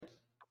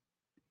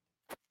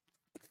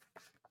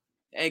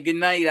Hey, good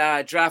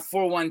night, Draft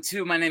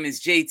 412. My name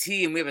is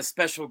JT, and we have a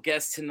special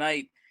guest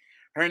tonight.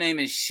 Her name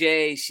is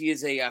Shay. She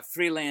is a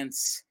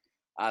freelance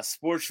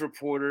sports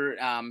reporter.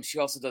 She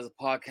also does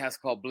a podcast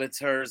called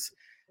Blitzherz.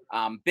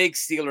 Big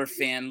Steeler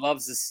fan,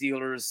 loves the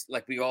Steelers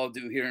like we all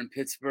do here in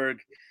Pittsburgh.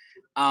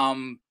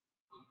 Um,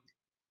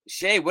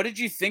 Shay, what did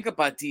you think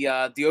about the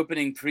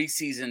opening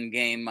preseason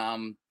game?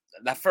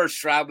 That first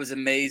drive was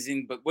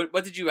amazing, but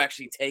what did you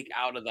actually take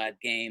out of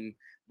that game?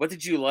 What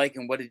did you like,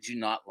 and what did you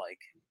not like?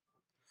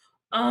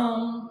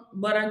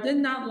 What I did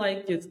not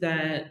like is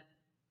that,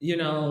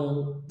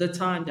 the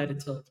time that it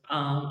took.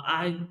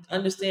 I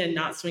understand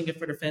not swinging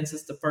for the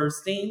fences the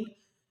first thing,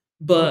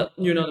 but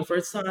the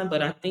first time.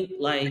 But I think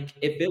like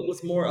if it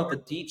was more of a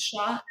deep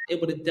shot,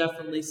 it would have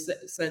definitely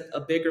sent a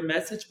bigger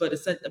message. But it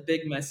sent a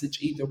big message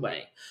either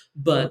way.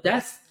 But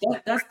that's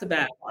the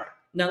bad part.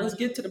 Now let's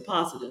get to the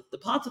positive. The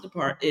positive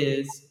part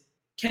is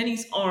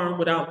Kenny's arm,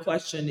 without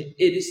question, it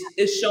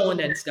is showing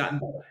that it's gotten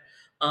better.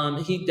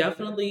 He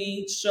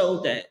definitely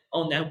showed that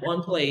on that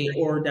one play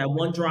or that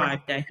one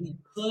drive that he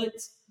put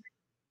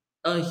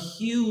a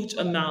huge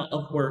amount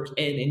of work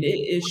in, and it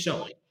is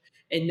showing.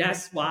 And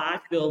that's why I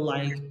feel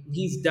like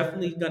he's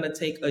definitely going to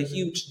take a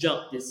huge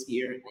jump this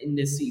year in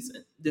this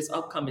season, this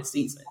upcoming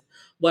season.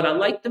 What I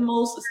like the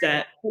most is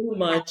that pretty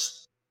much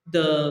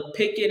the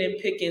Pickett and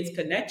Pickens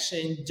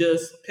connection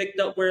just picked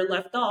up where it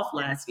left off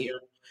last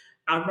year.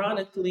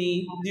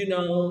 Ironically,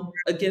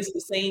 against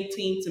the same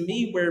team to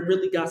me where it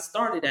really got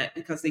started at,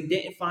 because they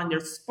didn't find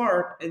their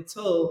spark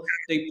until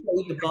they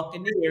played the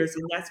Buccaneers,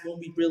 and that's when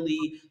we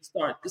really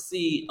start to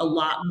see a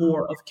lot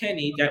more of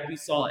Kenny that we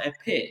saw at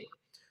Pitt.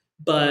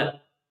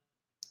 But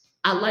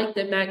I like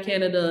that Matt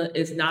Canada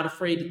is not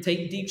afraid to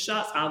take deep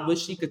shots. I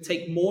wish he could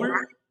take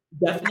more.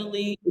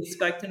 Definitely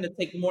expect him to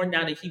take more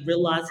now that he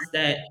realizes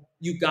that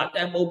you got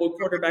that mobile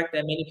quarterback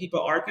that many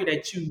people argue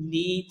that you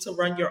need to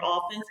run your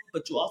offense,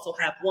 but you also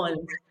have one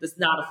that's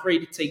not afraid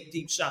to take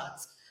deep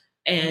shots.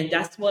 And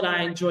that's what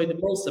I enjoy the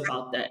most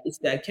about that is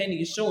that Kenny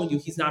is showing you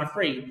he's not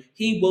afraid.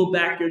 He will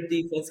back your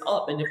defense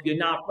up. And if you're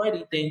not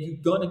ready, then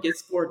you're going to get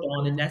scored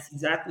on. And that's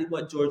exactly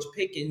what George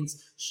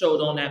Pickens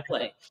showed on that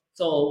play.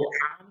 So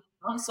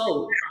I'm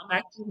sold. I'm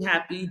actually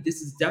happy.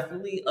 This is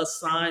definitely a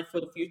sign for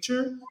the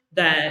future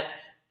that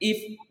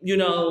if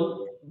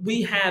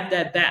we have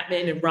that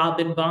Batman and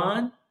Robin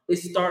bond, it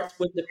starts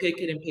with the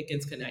Pickett and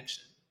Pickens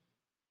connection.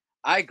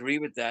 I agree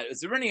with that. Is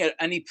there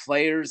any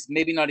players,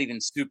 maybe not even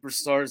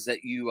superstars,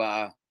 that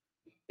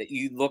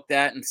you looked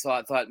at and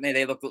thought, man,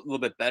 they look a little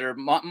bit better?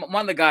 One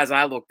of the guys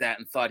I looked at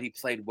and thought he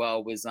played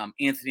well was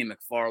Anthony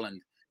McFarland.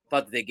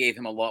 Thought that they gave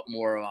him a lot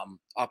more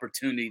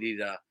opportunity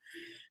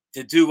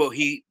to do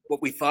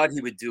what we thought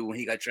he would do when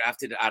he got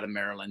drafted out of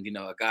Maryland. You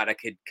know, a guy that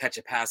could catch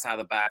a pass out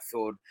of the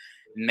backfield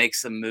and make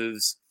some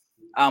moves.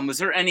 Was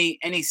there any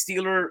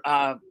Steeler,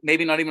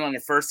 maybe not even on the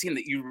first team,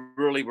 that you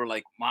really were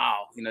like,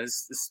 wow,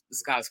 this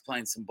guy's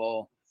playing some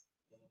ball?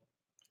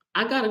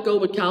 I gotta go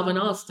with Calvin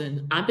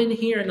Austin. I've been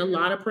hearing a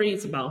lot of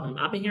praise about him.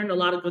 I've been hearing a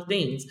lot of good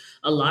things.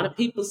 A lot of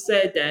people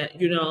said that,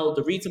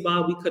 the reason why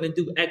we couldn't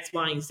do X,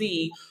 Y, and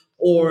Z,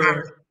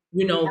 or,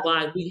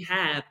 why we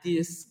have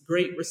this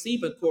great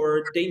receiving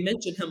core, they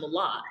mentioned him a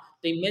lot.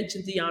 They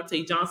mentioned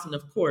Deontay Johnson,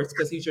 of course,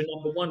 because he's your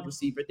number one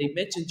receiver. They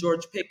mentioned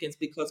George Pickens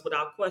because,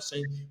 without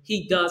question,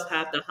 he does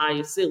have the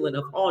highest ceiling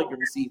of all your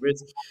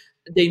receivers.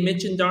 They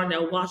mentioned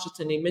Darnell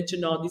Washington, they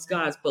mentioned all these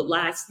guys, but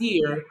last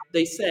year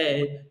they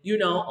said,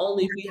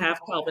 only if we have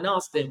Calvin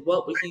Austin,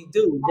 what would he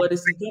do? What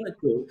is he gonna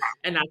do?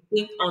 And I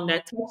think on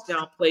that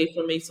touchdown play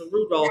for Mason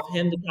Rudolph,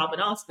 him to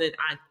Calvin Austin,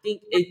 I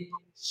think it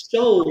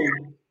showed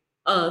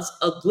us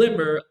a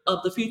glimmer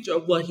of the future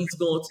of what he's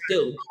going to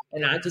do.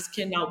 And I just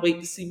cannot wait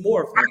to see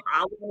more of him.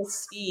 I want to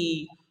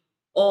see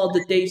all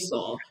that they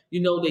saw.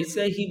 They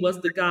say he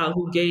was the guy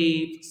who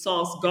gave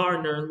Sauce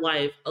Gardner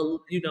life,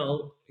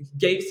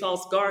 gave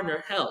Sauce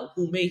Gardner hell,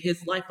 who made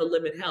his life a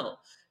living hell.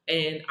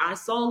 And I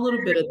saw a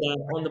little bit of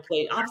that on the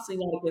play. Obviously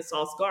not against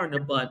Sauce Gardner,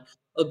 but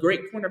a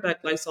great cornerback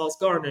like Sauce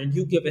Gardner, and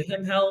you giving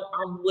him hell.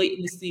 I'm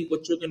waiting to see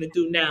what you're going to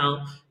do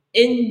now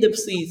in the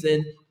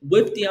season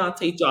with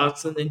Deontay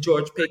Johnson and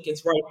George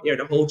Pickens right there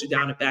to hold you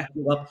down and back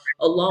you up,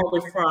 along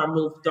with Fry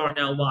Move,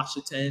 Darnell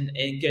Washington,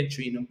 and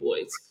Gentry and the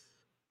boys.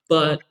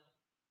 But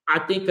I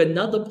think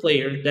another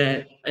player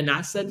that, and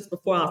I said this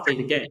before, I'll say it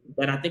again,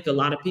 that I think a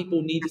lot of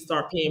people need to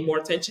start paying more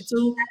attention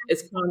to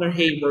is Connor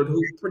Hayward, who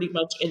pretty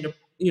much in the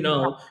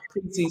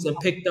preseason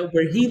picked up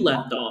where he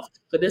left off.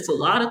 But there's a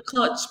lot of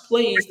clutch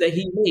plays that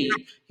he made.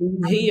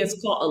 He has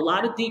caught a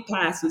lot of deep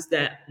passes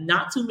that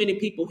not too many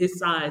people his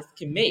size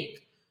can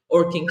make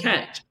or can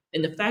catch.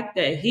 And the fact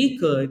that he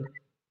could,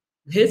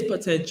 his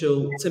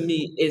potential to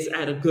me is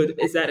at a great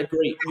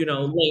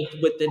length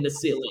within the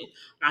ceiling.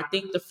 I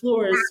think the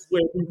floor is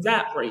where he's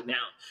at right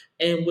now,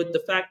 and with the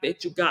fact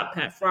that you got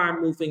Pat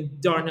Fryer moving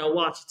Darnell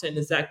Washington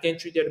and Zach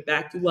Gentry there to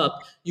back you up,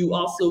 you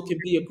also can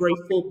be a great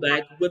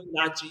fullback with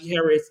Najee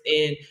Harris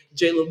and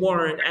Jalen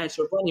Warren as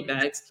your running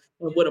backs.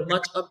 And with a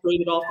much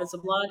upgraded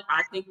offensive line,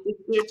 I think this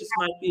year just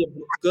might be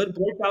a good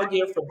breakout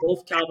year for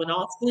both Calvin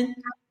Austin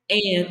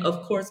And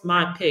of course,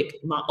 my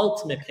pick, my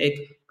ultimate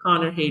pick,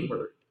 Connor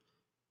Hayward.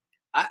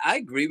 I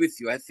agree with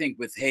you. I think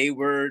with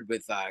Hayward,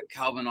 with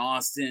Calvin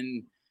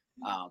Austin,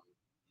 um,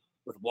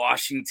 with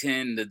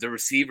Washington, the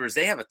receivers,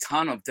 they have a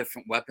ton of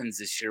different weapons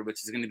this year,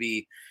 which is going to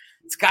be,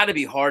 it's got to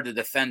be hard to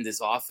defend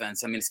this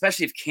offense. I mean,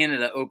 especially if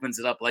Canada opens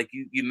it up, like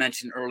you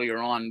mentioned earlier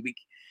on,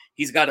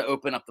 he's got to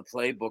open up the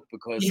playbook He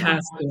because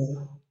has to. it's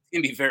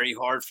going to be very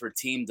hard for a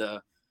team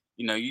to,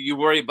 you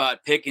worry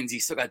about Pickens, you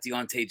still got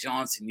Deontay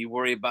Johnson, you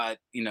worry about,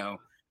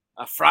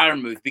 a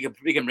Fryermuth.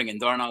 We can bring in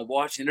Darnell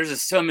Washington. There's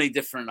just so many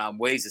different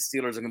ways the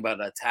Steelers are going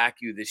to attack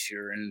you this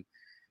year, and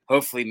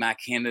hopefully Matt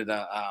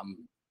Canada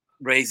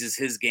raises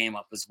his game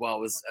up as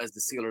well as the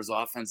Steelers'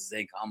 offense as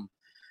they come.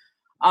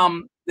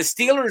 The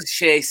Steelers,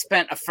 Shay,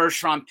 spent a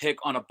first-round pick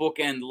on a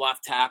bookend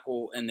left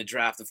tackle in the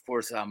draft, of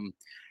course,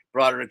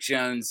 Broderick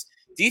Jones.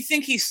 Do you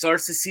think he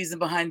starts the season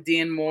behind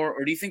Dan Moore,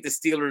 or do you think the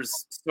Steelers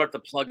start to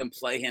plug and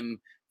play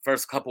him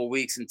first couple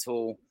weeks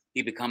until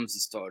he becomes a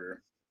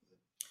starter?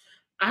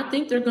 I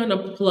think they're going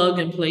to plug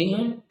and play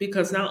him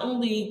because not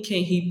only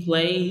can he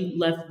play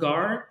left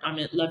guard, I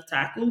mean left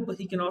tackle, but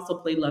he can also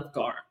play left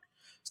guard.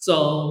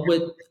 So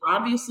with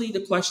obviously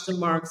the question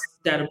marks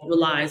that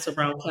relies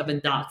around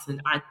Kevin Dotson,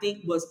 I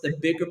think was the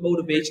bigger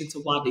motivation to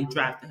why they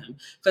drafted him.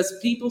 Because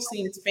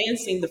fans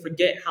seem to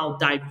forget how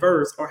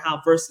diverse or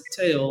how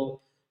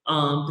versatile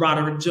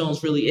Broderick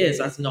Jones really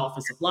is as an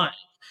offensive line.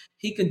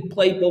 He can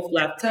play both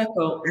left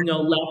tackle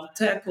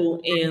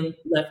and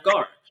left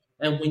guard.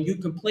 And when you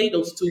can play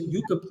those two,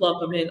 you can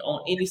plug them in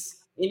on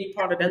any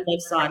part of that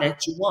left side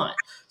that you want.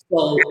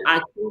 So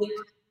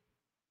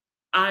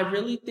I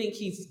really think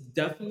he's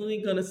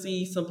definitely going to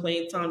see some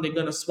playing time. They're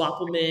going to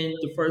swap him in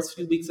the first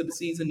few weeks of the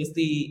season to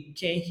see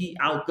can he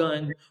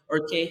outgun or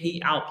can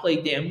he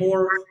outplay Dan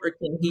Moore or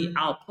can he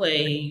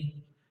outplay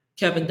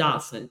Kevin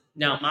Dotson.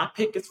 Now, my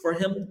pick is for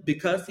him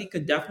because he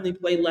could definitely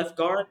play left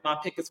guard. My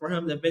pick is for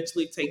him to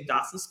eventually take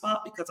Dotson's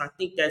spot because I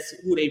think that's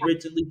who they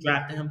originally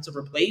drafted him to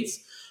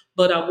replace.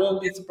 But I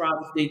won't be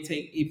surprised if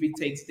he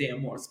takes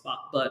Dan Moore's spot.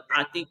 But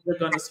I think they're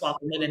going to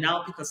swap him in and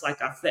out because,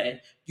 like I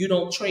said, you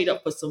don't trade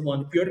up for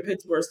someone. If you're the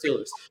Pittsburgh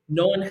Steelers,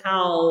 knowing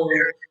how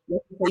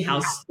let's say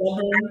how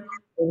stubborn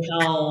and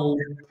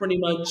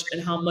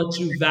how much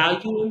you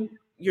value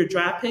your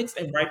draft picks,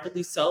 and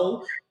rightfully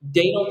so,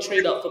 they don't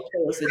trade up for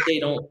players that they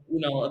don't,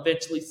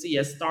 eventually see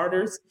as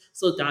starters.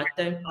 So I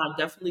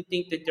definitely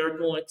think that they're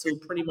going to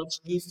pretty much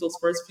use those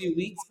first few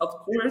weeks, of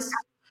course,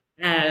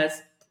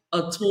 as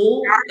a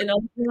tool, in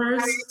other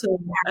words,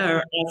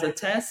 as a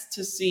test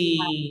to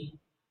see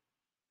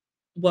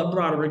what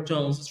Broderick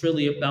Jones is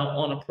really about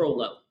on a pro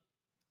level.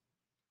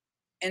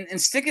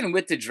 And sticking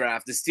with the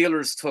draft, the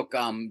Steelers took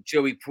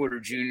Joey Porter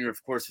Jr.,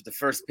 of course, with the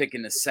first pick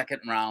in the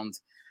second round.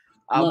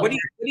 Love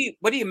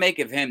What do you make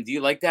of him? Do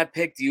you like that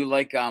pick? Do you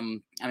like I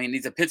mean,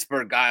 he's a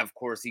Pittsburgh guy, of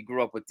course. He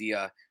grew up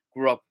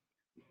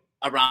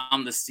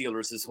around the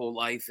Steelers his whole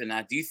life, and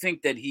do you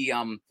think that he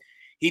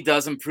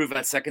does improve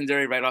at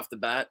secondary right off the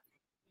bat?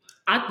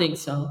 I think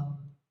so.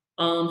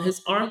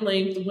 His arm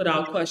length,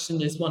 without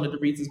question, is one of the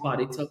reasons why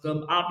they took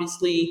him.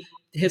 Obviously,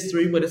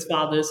 history with his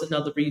father is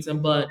another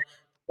reason, but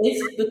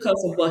it's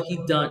because of what he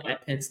done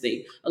at Penn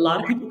State. A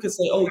lot of people could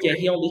say, "Oh yeah,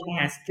 he only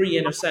has 3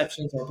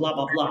 interceptions," or blah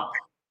blah blah.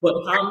 But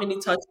how many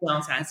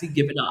touchdowns has he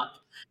given up?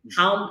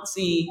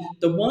 The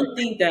one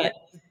thing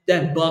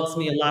that bugs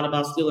me a lot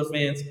about Steeler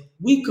fans,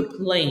 we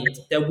complained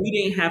that we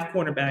didn't have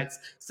cornerbacks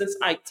since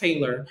Ike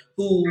Taylor,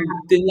 who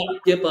did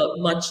not give up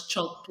much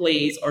chunk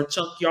plays or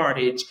chunk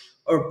yardage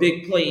or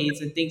big plays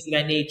and things of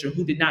that nature,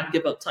 who did not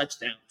give up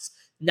touchdowns.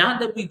 Now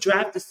that we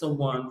drafted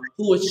someone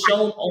who has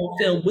shown on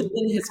film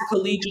within his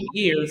collegiate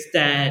years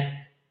that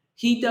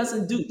he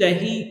doesn't do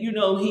that,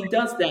 he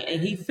does that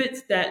and he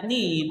fits that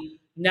need.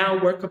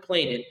 Now we're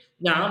complaining.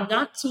 Now I'm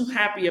not too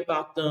happy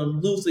about them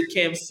losing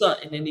Cam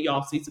Sutton in the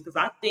offseason because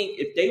I think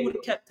if they would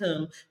have kept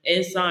him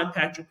and signed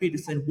Patrick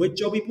Peterson with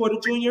Joey Porter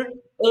Jr., it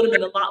would have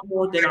been a lot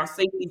more than our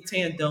safety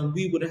tandem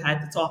we would have had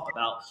to talk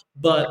about.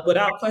 But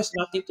without question,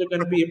 I think they're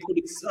going to be a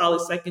pretty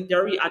solid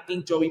secondary. I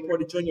think Joey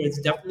Porter Jr. is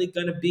definitely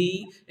going to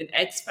be an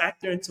X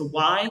factor into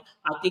why.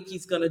 I think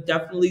he's going to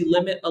definitely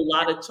limit a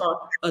lot of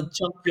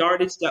chunk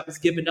yardage that was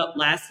given up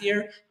last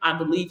year. I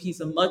believe he's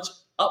a better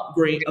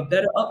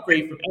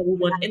upgrade from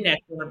everyone in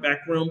that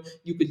cornerback room.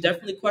 You could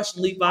definitely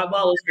question Levi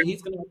Wallace, but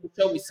he's going to have to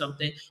show me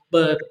something.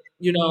 But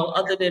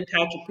other than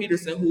Patrick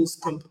Peterson, who's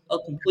a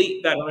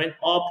complete veteran,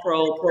 all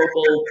pro, Pro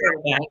Bowl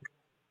cornerback,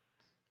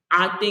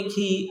 I think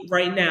he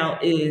right now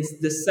is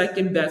the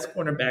second best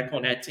cornerback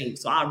on that team.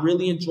 So I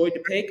really enjoyed the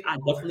pick. I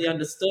definitely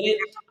understood it.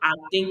 I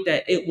think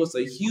that it was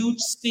a huge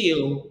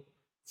steal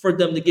for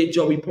them to get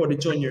Joey Porter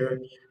Jr.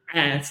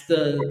 as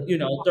the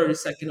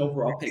 32nd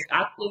overall pick.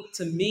 I think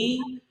to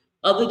me,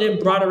 other than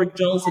Broderick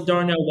Jones and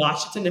Darnell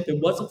Washington, if it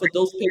wasn't for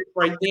those picks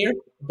right there,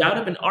 that would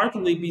have been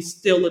arguably be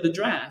still of the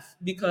draft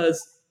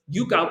because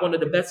you got one of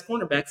the best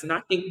cornerbacks, and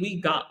I think we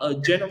got a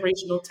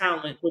generational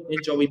talent within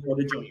Joey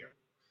Porter Jr.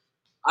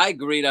 I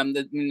agreed. I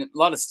mean, a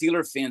lot of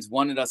Steeler fans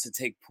wanted us to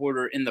take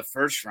Porter in the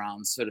first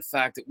round. So the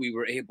fact that we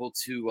were able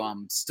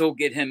to still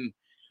get him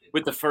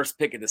with the first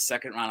pick of the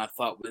second round, I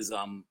thought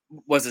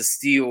was a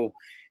steal.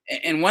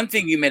 And one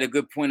thing you made a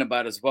good point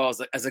about as well is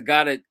that as a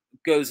guy that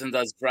goes and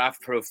does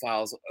draft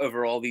profiles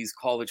over all these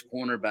college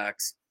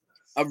cornerbacks,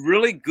 a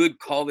really good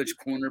college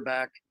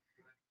cornerback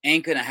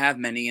ain't going to have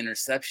many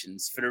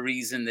interceptions for the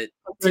reason that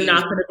You're teams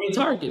not going to be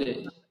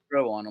targeted.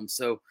 throw on them.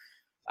 So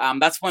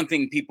that's one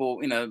thing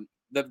people,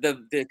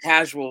 the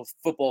casual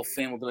football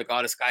fan will be like,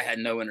 "Oh, this guy had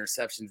no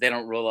interceptions." They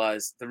don't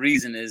realize the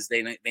reason is they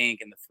ain't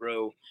going to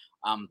throw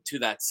to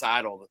that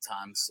side all the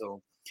time.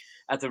 So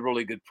that's a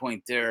really good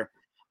point there.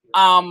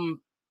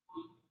 Um,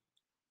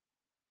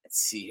 let's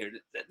see here.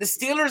 The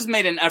Steelers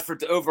made an effort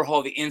to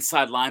overhaul the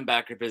inside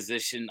linebacker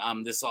position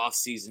this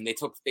offseason.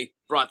 They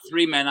brought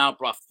 3 men out,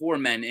 brought 4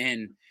 men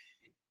in.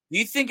 Do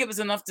you think it was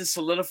enough to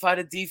solidify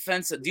the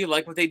defense? Do you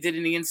like what they did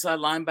in the inside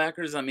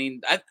linebackers? I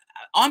mean,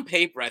 on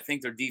paper, I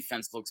think their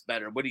defense looks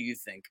better. What do you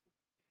think?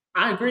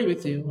 I agree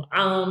with you.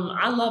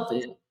 I loved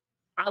it.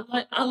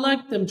 I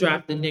like them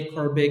drafting Nick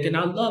Herbig, and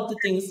I love the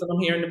things that I'm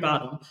hearing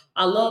about him.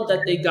 I love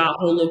that they got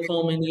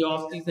Holocomb in the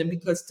offseason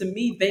because to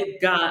me they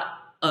got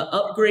an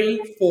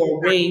upgrade for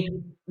a way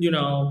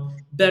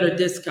better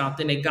discount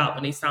than they got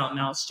when they signed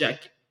Miles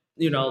Jack,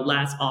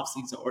 last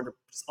offseason or the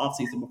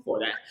offseason before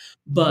that.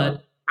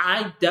 But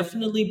I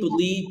definitely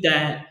believe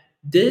that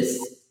this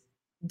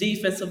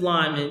defensive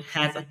lineman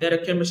has a better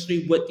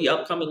chemistry with the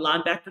upcoming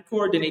linebacker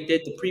core than they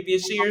did the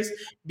previous years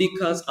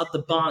because of the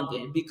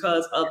bonding,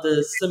 because of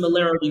the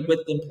similarity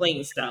with them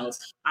playing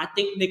styles. I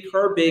think Nick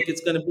Herbig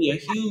is going to be a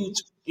huge,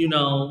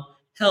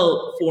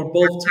 help for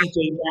both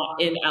TJ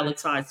Watt and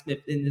Alex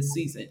Highsmith in this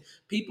season.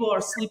 People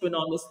are sleeping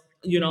on this,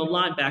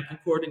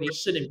 linebacking core and they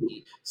shouldn't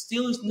be.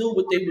 Steelers knew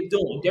what they were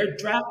doing. They're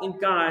drafting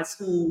guys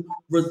who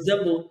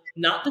resemble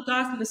not the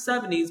guys in the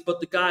 70s, but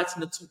the guys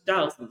in the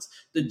 2000s,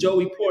 the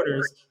Joey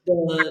Porters,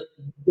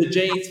 the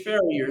James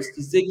Ferriers,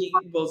 the Ziggy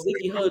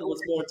Hood was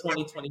more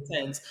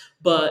 2010s,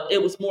 but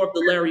it was more of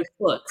the Larry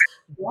Foots.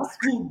 That's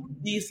who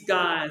these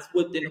guys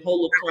within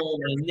Holocomb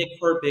and Nick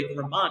Herbig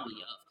remind me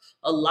of.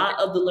 A lot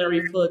of the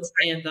Larry Foots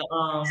and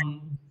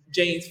the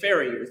James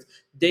Ferriers.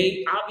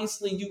 They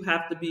obviously you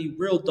have to be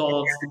real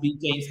dogs to be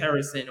James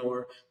Harrison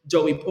or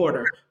Joey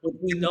Porter. But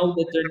we know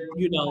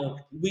that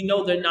we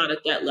know they're not at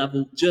that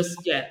level just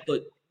yet,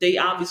 but they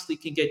obviously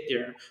can get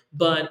there.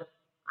 But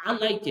I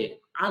like it.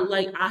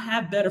 I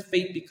have better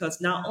faith because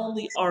not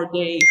only are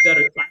they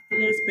better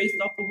tacklers based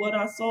off of what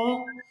I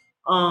saw,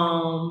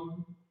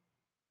 um,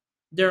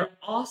 they're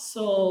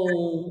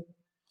also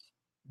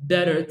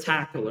better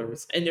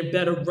tacklers and they're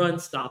better run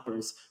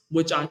stoppers,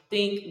 which I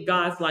think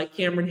guys like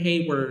Cameron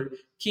Hayward,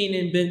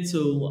 Keenan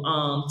Bentu,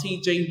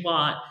 TJ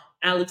Watt,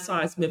 Alex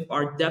Highsmith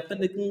are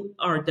definitely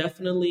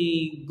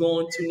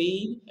going to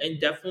need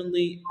and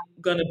definitely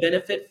going to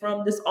benefit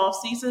from this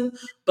offseason.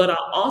 But I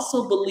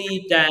also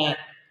believe that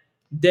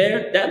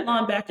that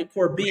linebacker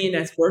core being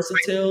as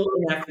versatile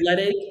and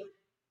athletic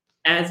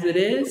as it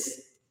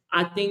is,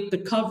 I think the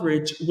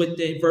coverage with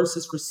the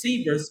versus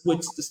receivers,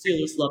 which the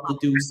Steelers love to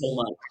do so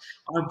much,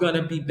 are going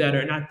to be better.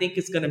 And I think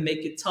it's going to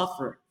make it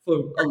tougher for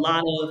a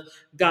lot of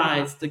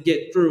guys to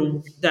get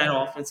through that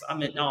offense. I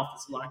meant the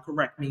offensive line,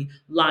 correct me,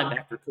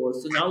 linebacker core.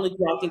 So not only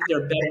do I think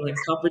they're better in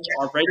coverage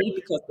already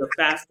because they're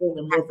faster and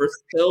they're more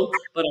versatile,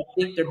 but I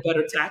think they're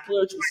better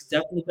tacklers, which is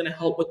definitely going to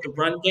help with the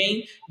run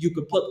game. You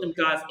could put them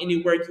guys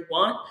anywhere you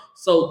want.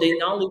 So they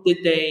not only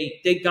did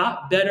they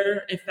got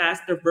better and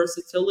faster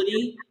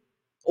versatility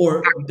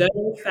or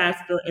better,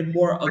 faster, and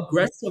more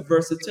aggressive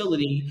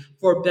versatility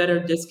for a better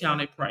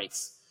discounted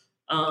price.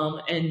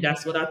 And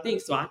that's what I think.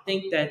 So I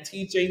think that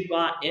TJ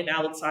Watt and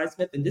Alex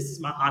Highsmith, and this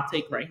is my hot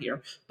take right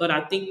here, but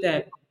I think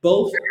that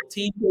both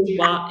TJ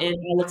Watt and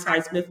Alex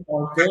Highsmith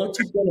are going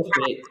to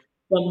benefit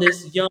from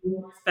this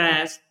young,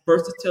 fast,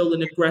 versatile,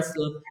 and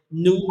aggressive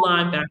new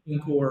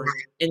linebacking core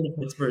in the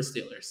Pittsburgh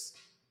Steelers.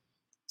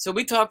 So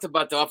we talked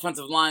about the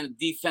offensive line,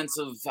 the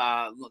defensive,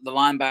 the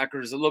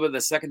linebackers, a little bit of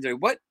the secondary.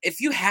 What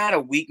if you had a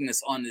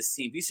weakness on this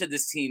team? If you said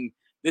this team,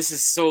 this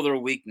is so their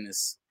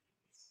weakness.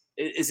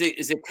 Is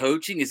it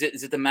coaching? Is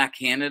it the Matt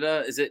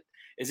Canada? Is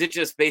it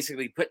just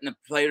basically putting the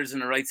players in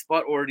the right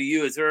spot, or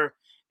is there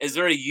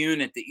a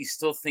unit that you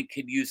still think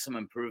could use some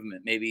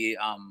improvement? Maybe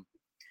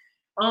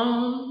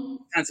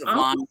defensive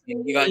line. Honestly,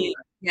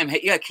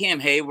 You got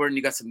Cam Hayward, and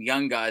you got some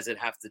young guys that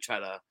have to try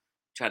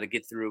to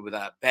get through with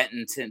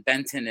Benton,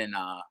 and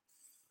the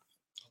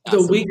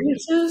some.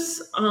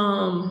 weaknesses,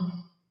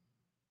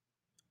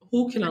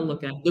 who can I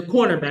look at? The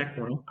cornerback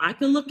room. I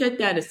can look at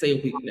that and say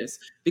a weakness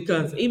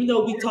because even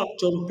though we talk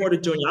Joey Porter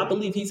Jr., I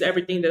believe he's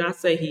everything that I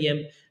say he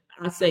am.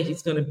 I say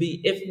he's going to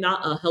be, if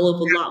not a hell of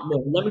a lot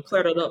more. Let me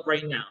clear that up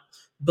right now.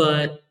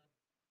 But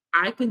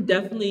I can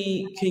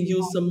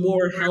use some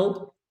more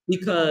help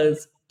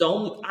because the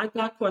only I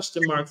got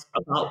question marks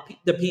about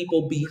the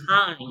people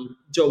behind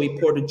Joey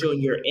Porter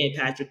Jr. and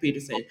Patrick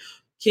Peterson.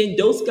 Can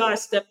those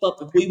guys step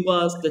up if we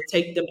was to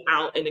take them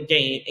out in a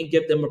game and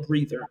give them a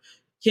breather?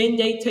 Can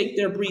they take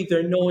their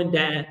breather knowing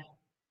that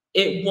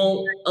it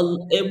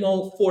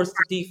won't force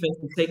the defense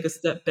to take a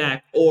step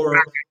back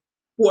or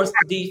force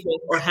the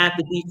defense or have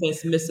the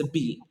defense miss a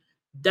beat?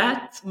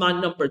 That's my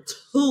number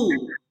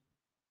two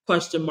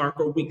question mark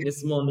or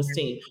weakness on this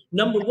team.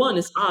 Number one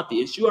is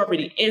obvious. You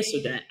already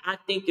answered that. I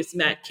think it's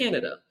Matt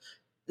Canada,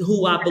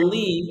 who I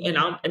believe, and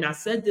I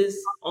said this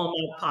on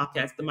my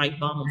podcast, the Mike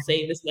Bomb. I'm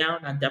saying this now,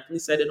 and I definitely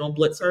said it on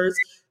Blitzherz.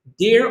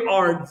 There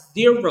are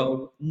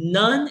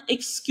none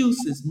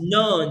excuses,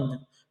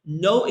 none,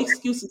 no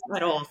excuses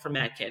at all for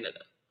Matt Canada.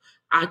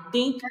 I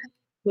think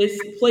his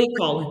play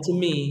calling to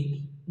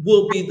me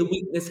will be the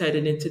weakness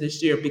headed into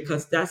this year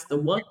because that's the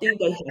one thing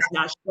that has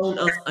not shown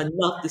us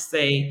enough to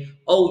say,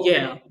 oh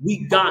yeah,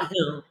 we got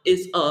him.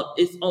 It's up,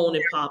 it's on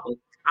and popping.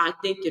 I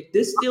think if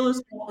this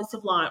Steelers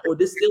offensive line or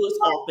this Steelers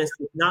offense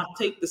does not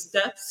take the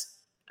steps,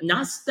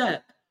 not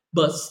step,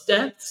 but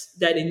steps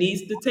that it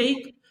needs to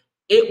take,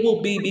 it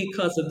will be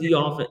because of the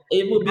offense.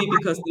 It will be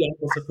because of the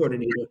offensive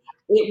coordinator.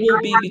 It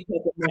will be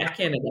because of Matt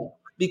Canada.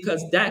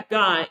 Because that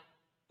guy,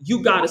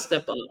 you got to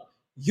step up.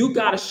 You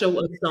got to show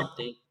us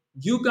something.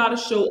 You got to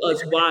show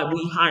us why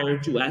we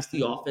hired you as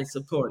the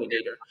offensive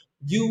coordinator.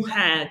 You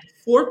had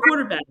four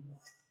quarterbacks,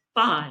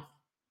 five,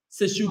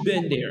 since you've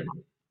been there.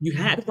 You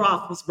had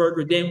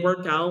Roethlisberger, didn't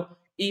work out.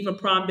 Even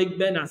Prime Big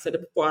Ben, I said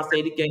it before, I say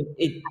it again,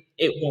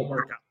 it won't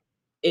work out.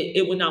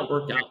 It would not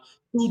work out.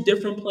 Two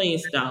different playing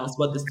styles,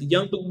 whether it's the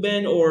young Big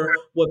Ben or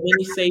what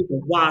many say the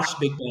wash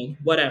Big Ben,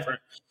 whatever.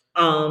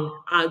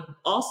 I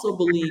also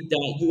believe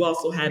that you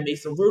also had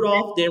Mason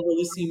Rudolph. Didn't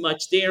really see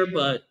much there,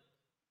 but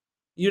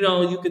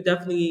you could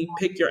definitely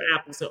pick your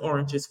apples and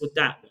oranges with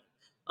that one.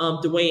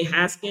 Dwayne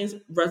Haskins,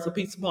 rest in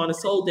peace upon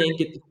his soul, didn't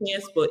get the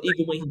chance, but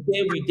even when he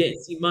did, we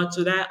didn't see much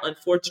of that,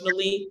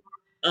 unfortunately.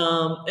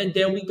 And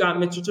then we got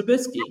Mitchell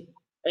Trubisky.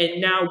 And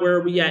now where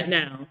are we at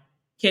now?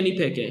 Kenny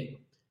Pickett.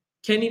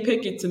 Kenny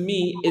Pickett to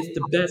me is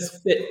the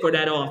best fit for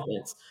that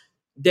offense.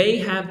 They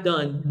have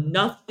done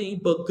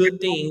nothing but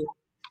good things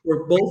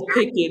for both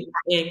Pickett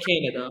and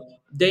Canada.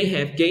 They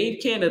have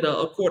gave Canada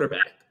a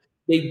quarterback.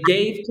 They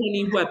gave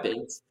Kenny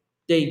weapons.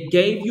 They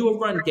gave you a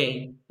run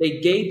game.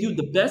 They gave you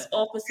the best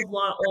offensive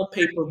line on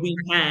paper we've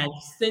had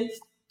since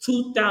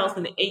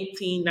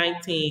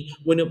 2018-19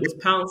 when it was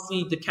Pound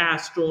Seed,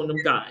 DeCastro, and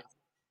them guys.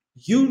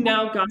 You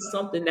now got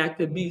something that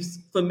could be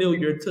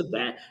familiar to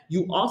that.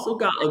 You also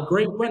got a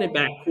great running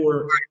back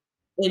core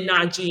in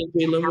Najee and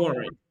Jalen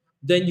Warren.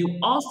 Then you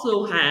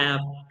also have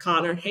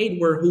Connor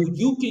Hayward, who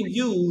you can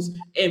use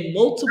in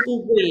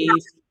multiple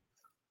ways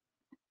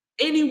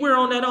anywhere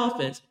on that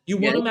offense. You Yeah,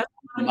 want him as a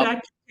running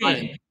back, you they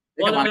can.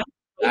 You got want him my as a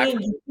tight back.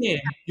 end, you can.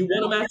 You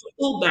want him as a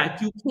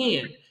fullback, you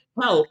can.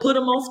 Hell, put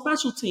him on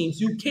special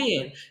teams, you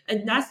can.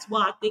 And that's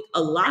why I think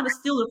a lot of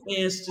Steelers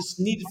fans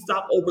just need to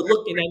stop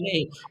overlooking that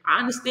name. I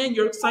understand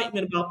your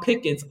excitement about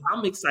Pickens.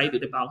 I'm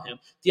excited about him.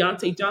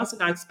 Deontay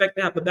Johnson, I expect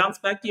to have a bounce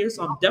back year,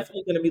 so I'm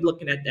definitely going to be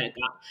looking at that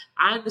guy.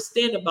 I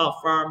understand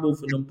about Farr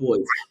moving them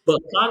boys,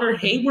 but Connor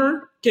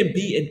Hayward can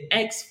be an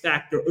X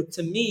factor, or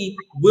to me,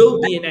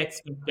 will be an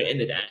X factor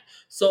into that.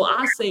 So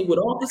I say, with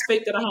all this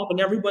faith that I have in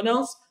everyone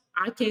else,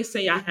 I can't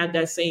say I have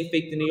that same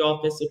faith in the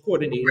offensive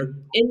coordinator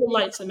in the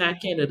lights of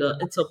Matt Canada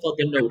until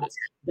further notice.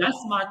 That's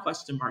my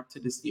question mark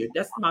to this year.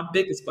 That's my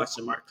biggest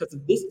question mark. Because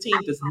if this team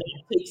does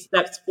not take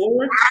steps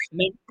forward,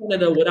 Matt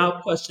Canada,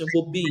 without question,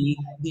 will be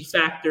the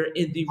factor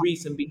in the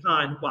reason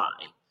behind why.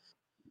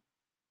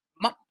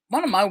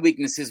 One of my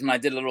weaknesses when I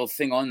did a little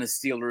thing on the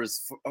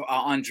Steelers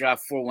on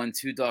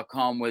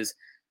draft412.com was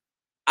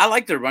I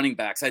like their running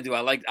backs. I do.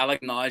 I like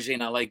Najee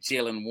and I like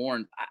Jalen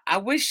Warren. I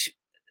wish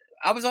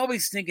I was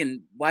always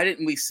thinking, why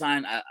didn't we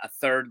sign a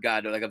third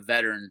guy to like a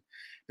veteran?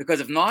 Because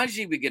if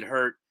Najee would get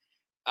hurt,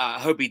 I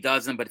hope he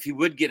doesn't. But if he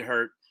would get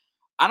hurt,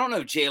 I don't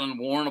know if Jalen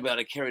Warren will be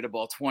able to carry the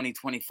ball 20,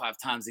 25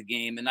 times a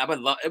game. And I would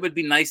love, it would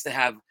be nice to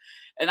have.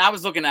 And I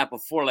was looking at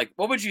before, like,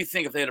 what would you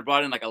think if they had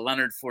brought in like a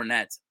Leonard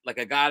Fournette, like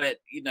a guy that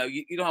you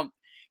don't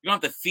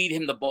have to feed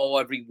him the ball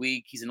every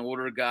week. He's an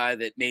older guy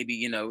that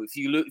maybe if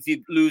you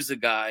lose a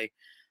guy,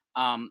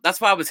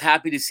 that's why I was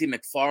happy to see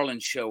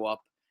McFarland show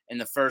up in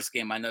the first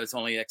game. I know it's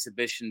only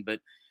exhibition, but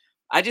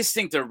I just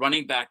think their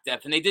running back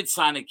depth, and they did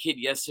sign a kid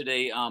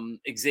yesterday,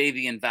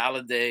 Xavier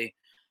Valade.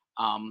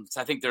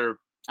 So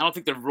I don't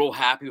think they're real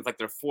happy with like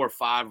their 4 or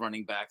 5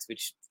 running backs,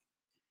 which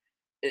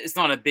it's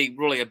not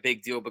really a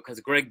big deal because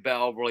Greg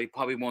Bell really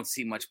probably won't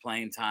see much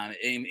playing time,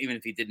 even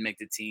if he did make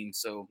the team.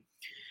 So,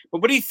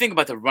 but what do you think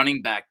about the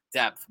running back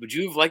depth? Would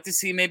you have liked to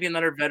see maybe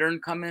another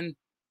veteran come in?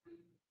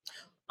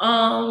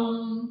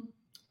 Um,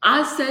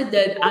 I said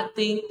that I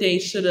think they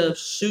should have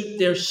shoot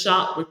their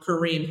shot with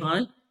Kareem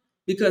Hunt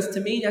because to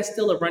me that's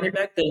still a running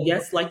back that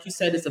yes, like you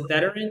said, is a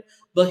veteran,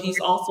 but he's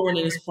also in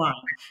his prime.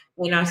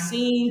 And I've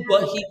seen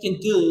what he can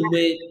do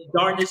with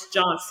Darnell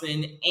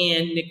Johnson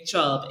and Nick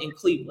Chubb in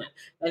Cleveland.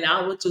 And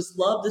I would just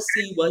love to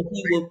see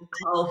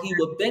how he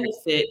would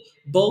benefit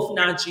both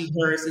Najee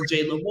Harris and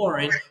Jalen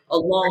Warren,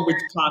 along with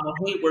Connor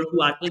Hayward,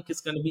 who I think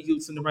is going to be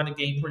used in the running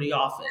game pretty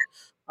often.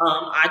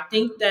 I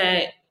think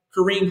that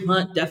Kareem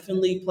Hunt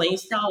definitely playing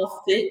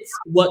style fits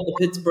what the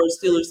Pittsburgh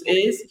Steelers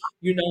is.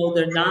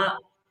 They're not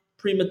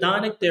prima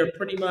donna. They're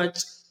pretty much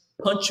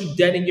punch you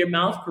dead in your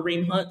mouth.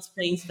 Kareem Hunt's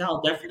playing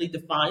style definitely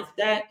defines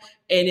that,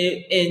 and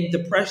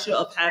the pressure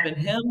of having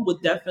him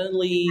would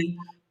definitely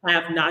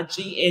have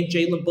Najee and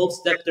Jalen both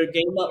step their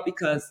game up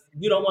because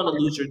you don't want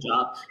to lose your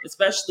job,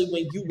 especially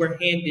when you were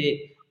handed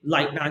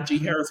like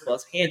Najee Harris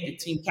was handed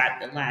team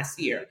captain last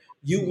year.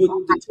 You would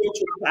the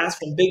torture pass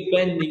from Big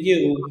Ben to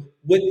you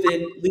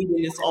within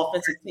leading this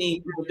offensive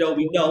team, even though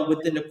we know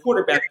within the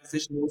quarterback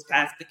position it was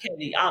passed to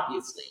Kenny,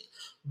 obviously.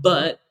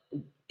 But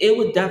it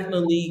would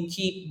definitely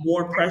keep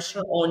more pressure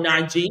on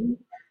Najee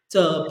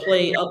to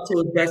play up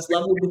to his best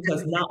level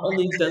because not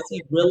only does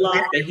he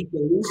realize that he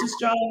can lose his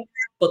job,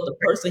 but the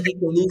person he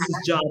can lose his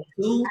job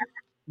to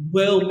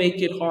will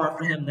make it hard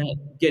for him to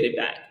get it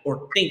back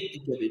or think to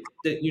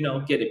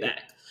get it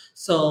back.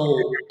 So,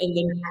 and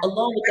then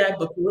along with that,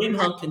 but Kareem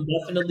Hunt can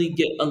definitely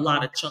get a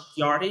lot of chunk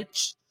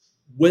yardage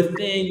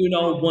within,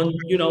 one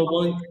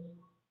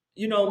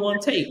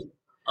take,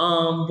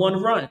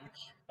 one run,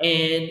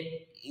 and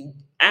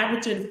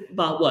averaging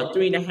about what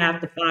 3.5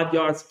 to 5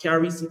 yards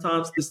carry.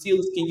 Sometimes the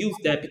Steelers can use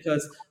that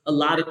because a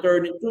lot of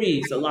third and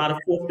threes, a lot of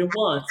fourth and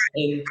ones,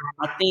 and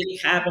I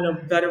think having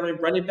a veteran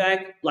running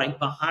back like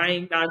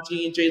behind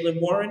Najee and Jalen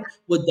Warren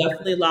would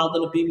definitely allow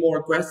them to be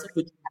more aggressive,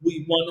 which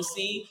we want to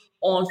see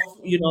on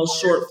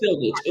short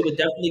fieldage. It would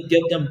definitely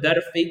give them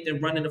better faith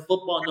in running the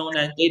football, knowing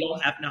that they don't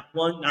have not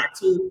one, not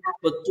two,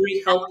 but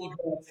three healthy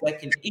backs that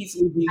can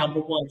easily be number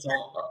ones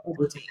on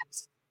other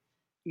teams.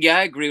 Yeah,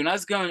 I agree. When I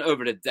was going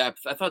over to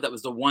depth, I thought that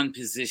was the one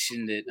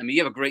position that I mean,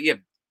 you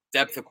have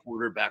depth of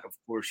quarterback, of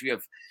course. You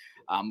have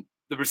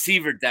the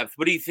receiver depth.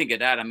 What do you think of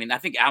that? I mean, I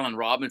think Allen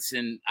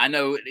Robinson. I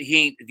know he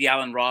ain't the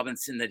Allen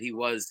Robinson that he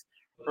was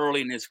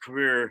early in his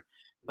career,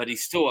 but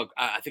he's still,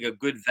 I think, a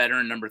good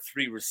veteran number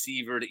 3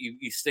 receiver that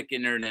you stick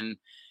in there. And then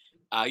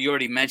you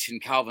already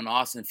mentioned Calvin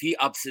Austin. If he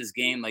ups his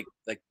game like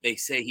they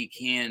say he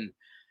can,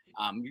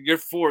 you're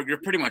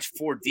pretty much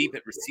 4 deep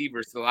at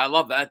receiver. So I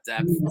love that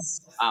depth.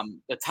 Yes.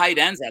 The tight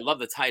ends, I love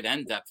the tight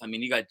end depth. I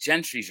mean, you got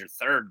Gentry's your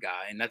third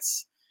guy, and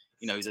that's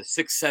he's a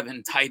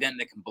 6'7" tight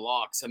end that can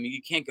block. So I mean,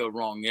 you can't go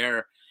wrong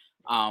there.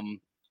 One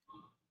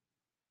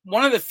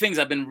of the things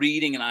I've been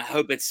reading, and I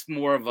hope it's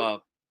more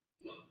of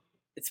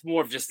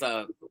just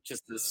a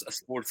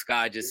sports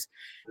guy just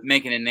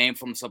making a name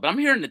for himself. But I'm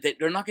hearing that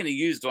they're not going to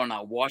use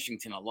Darnell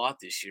Washington a lot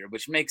this year,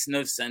 which makes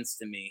no sense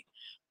to me.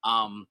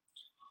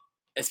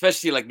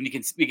 Especially like when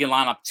we can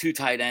line up 2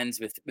 tight ends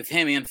with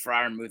him and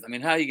Freiermuth. I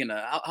mean,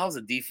 how's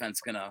the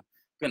defense gonna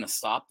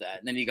stop that?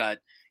 And then you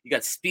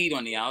got speed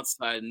on the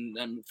outside,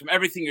 and from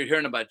everything you're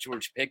hearing about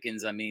George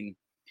Pickens, I mean,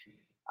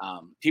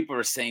 people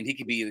are saying he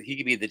could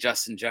be the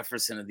Justin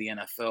Jefferson of the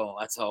NFL.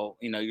 That's how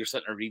you're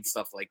starting to read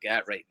stuff like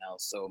that right now.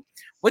 So,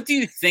 what do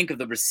you think of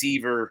the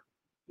receiver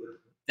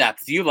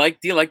depth? Do you like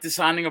the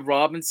signing of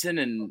Robinson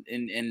and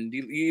do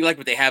you like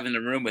what they have in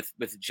the room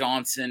with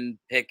Johnson,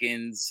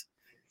 Pickens?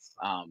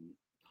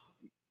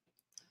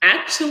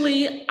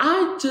 Actually,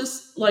 I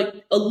just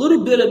like a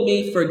little bit of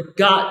me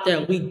forgot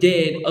that we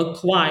did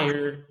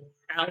acquire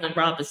Allen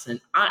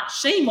Robinson.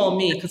 Shame on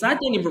me because I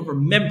didn't even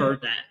remember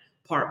that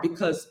part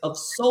because of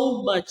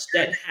so much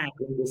that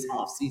happened this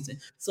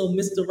offseason. So,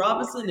 Mr.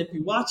 Robinson, if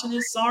you're watching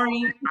this,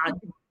 sorry,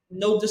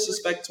 no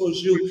disrespect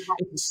towards you.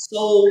 It's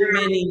so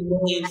many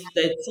names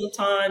that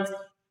sometimes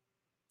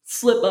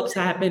slip ups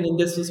happen, and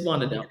this was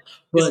one of them.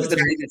 This But is the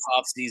biggest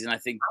offseason, I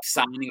think,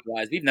 signing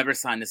wise. We've never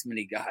signed this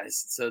many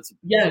guys, so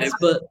yes,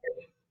 but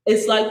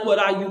it's like what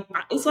I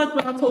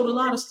told a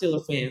lot of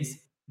Steeler fans.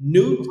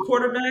 New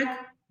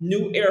quarterback,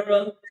 new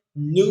era,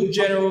 new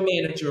general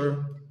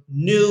manager,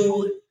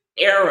 new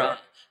era.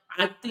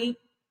 I think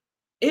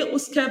it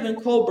was Kevin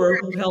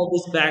Colbert who held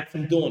us back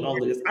from doing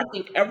all of this. I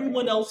think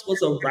everyone else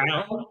was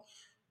around.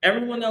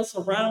 Everyone else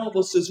around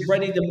was just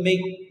ready to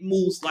make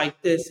moves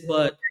like this.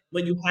 But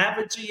when you have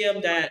a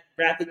GM that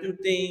rather do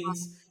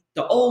things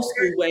the old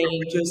school way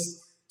and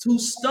just too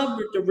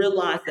stubborn to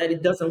realize that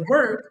it doesn't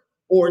work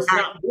or it's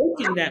not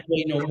working that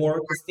way no more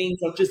because things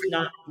are just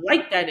not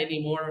like that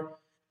anymore,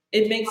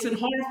 it makes it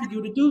hard for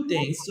you to do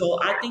things.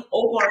 So I think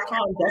Omar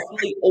Khan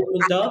definitely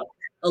opened up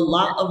a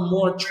lot of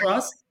more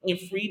trust and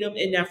freedom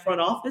in that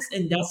front office,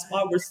 and that's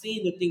why we're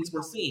seeing the things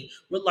we're seeing.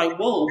 We're like,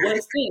 whoa, what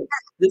is this?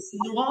 This is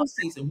new off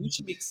season. We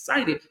should be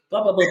excited.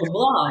 Blah blah blah blah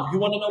blah. You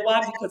want to know why?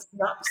 Because it's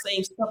not the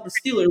same stuff as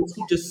Steelers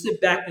who just sit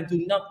back and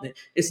do nothing.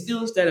 It's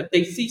Steelers that if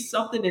they see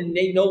something and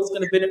they know it's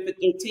going to benefit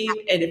their team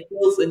and it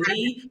feels a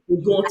need,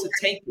 we're going to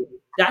take it.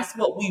 That's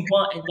what we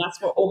want, and that's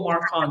what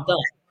Omar Khan done.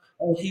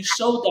 And he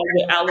showed that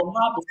with Allen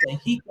Robinson.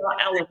 He got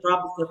Allen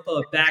Robinson for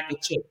a bag of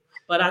chips.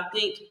 But I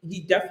think he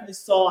definitely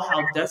saw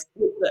how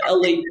desperate the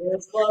LA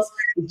Rams was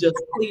to just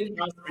clean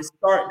house and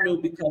start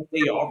new because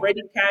they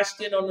already cashed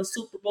in on the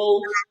Super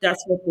Bowl.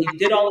 That's what they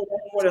did all of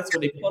that for. That's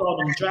what they put all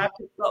them draft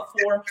picks up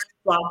for.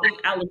 So I think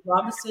Allen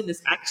Robinson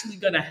is actually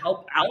going to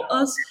help out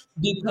us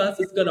because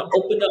it's going to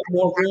open up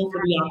more room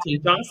for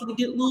Deontay Johnson to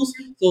get loose.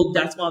 So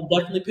that's why I'm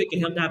definitely picking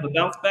him to have a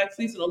bounce back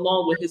season,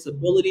 along with his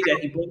ability that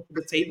he brings to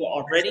the table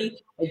already.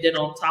 And then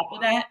on top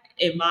of that,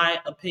 in my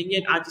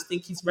opinion, I just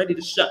think he's ready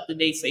to shut the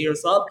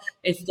naysayers up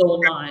and so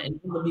am I. And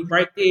I'm gonna be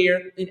right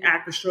there in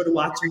Acrisure to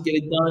watch him get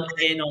it done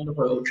and on the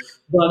road.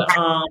 But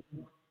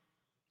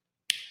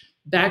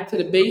back to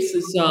the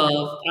basis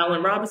of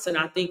Allen Robinson,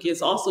 I think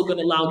is also going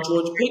to allow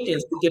George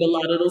Pickens to get a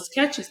lot of those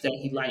catches that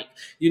he liked.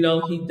 He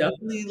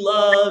definitely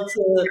loved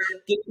to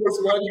get those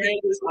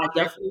one-handers. I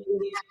definitely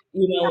think,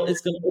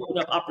 it's going to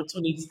open up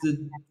opportunities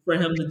for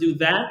him to do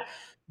that.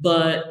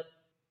 But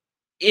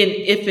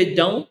if it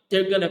don't,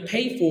 they're going to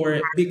pay for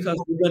it because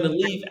we're going to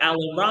leave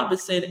Allen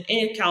Robinson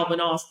and Calvin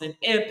Austin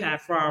and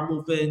Pat Fryer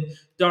moving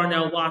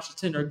Darnell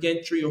Washington or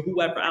Gentry or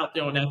whoever out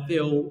there on that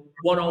field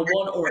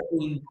one-on-one or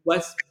in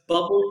West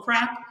Bubble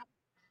crap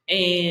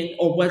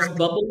or West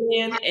Bubble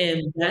land,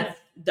 and that's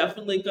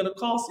definitely going to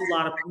cost a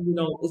lot of,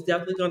 it's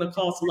definitely going to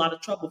cause a lot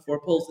of trouble for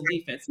opposing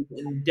defenses,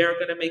 and they're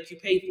going to make you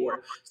pay for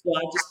it. So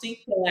I just think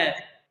that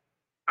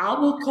I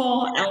will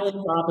call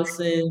Allen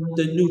Robinson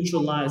the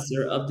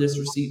neutralizer of this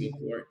receiving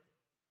core.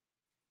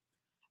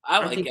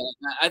 I I like think it.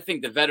 I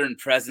think the veteran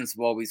presence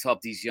will always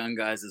help these young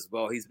guys as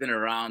well. He's been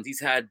around.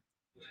 He's had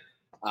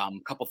a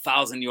couple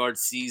 1,000-yard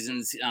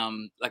seasons.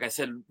 Like I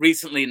said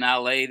recently in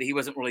LA, he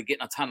wasn't really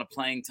getting a ton of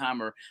playing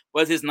time, or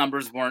was his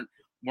numbers weren't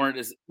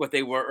as what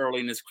they were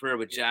early in his career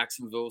with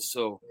Jacksonville.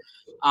 So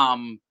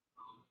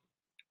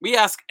we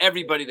ask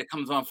everybody that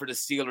comes on for the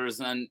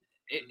Steelers, and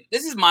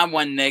this is my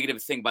one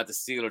negative thing about the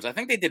Steelers. I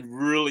think they did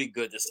really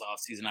good this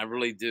offseason. I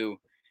really do.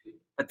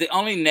 But the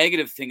only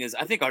negative thing is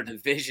I think our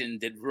division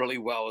did really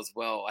well as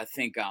well. I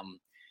think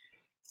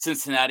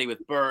Cincinnati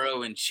with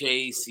Burrow and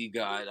Chase. You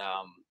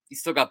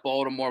still got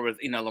Baltimore with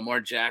Lamar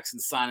Jackson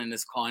signing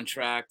this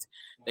contract.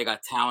 They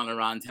got talent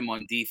around him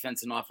on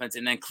defense and offense,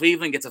 and then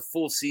Cleveland gets a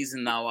full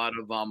season now out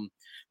of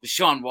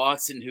Deshaun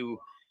Watson, who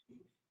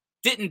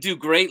didn't do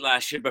great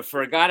last year, but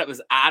for a guy that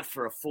was out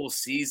for a full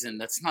season,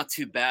 that's not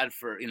too bad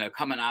for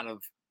coming out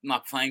of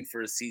not playing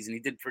for a season. He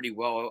did pretty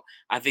well.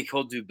 I think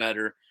he'll do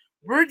better.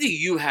 Where do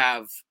you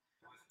have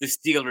the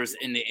Steelers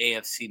in the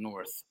AFC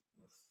North?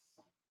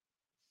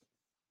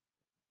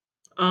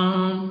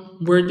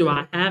 Where do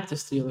I have the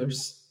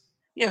Steelers?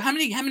 Yeah, how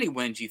many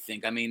wins do you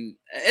think? I mean,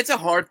 it's a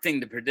hard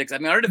thing to predict. I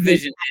mean, our The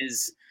division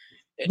is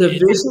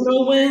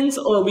divisional wins,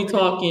 or are we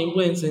talking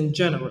wins in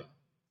general?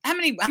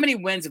 how many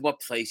wins and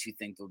what place you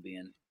think they'll be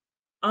in?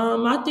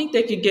 I think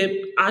they could get.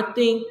 I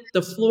think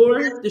the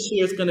floor this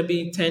year is going to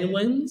be 10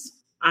 wins.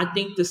 I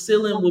think the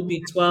ceiling will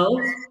be 12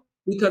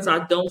 because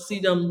I don't see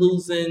them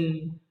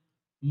losing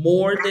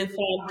more than 5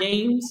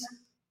 games,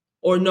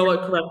 or no,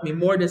 correct me,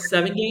 more than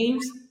 7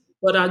 games.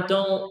 But I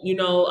don't.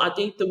 I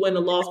think the win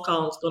and loss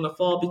column is going to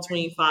fall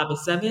between 5 and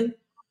 7.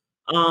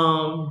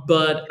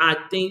 But I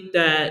think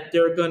that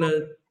they're gonna.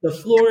 The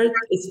floor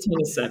is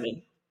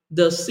 10-7.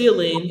 The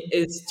ceiling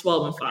is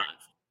 12-5.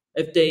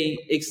 If they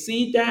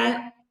exceed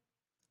that,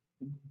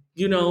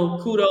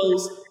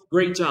 kudos,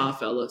 great job,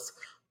 fellas.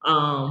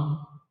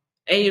 Um,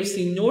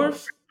 AFC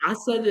North, I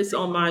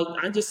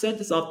just said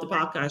this off the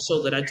podcast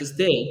show that I just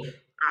did.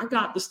 I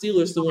got the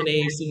Steelers to win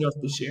the AFC North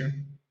this year.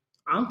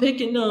 I'm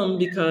picking them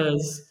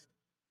because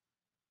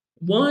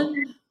one,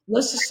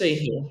 let's just say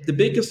here, the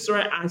biggest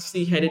threat I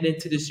see headed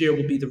into this year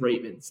will be the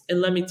Ravens. And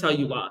let me tell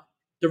you why.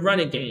 The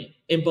running game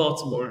in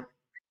Baltimore.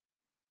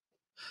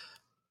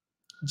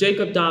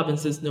 Jacob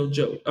Dobbins is no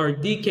joke, or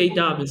DK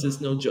Dobbins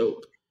is no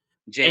joke.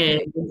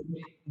 And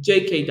JK.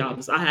 JK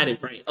Dobbins, I had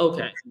it right.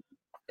 Okay.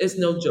 It's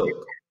no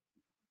joke.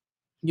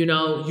 You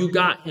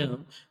got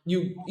him.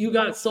 You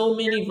got so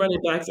many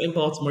running backs in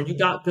Baltimore. You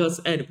got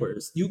Gus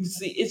Edwards. You can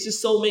see it's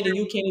just so many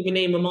you can't even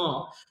name them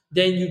all.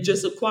 Then you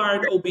just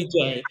acquired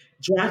OBJ,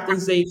 drafted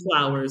Zay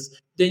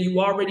Flowers. Then you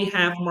already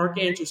have Mark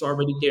Andrews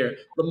already there.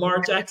 Lamar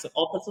Jackson,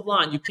 offensive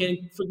line. You can't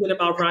forget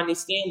about Rodney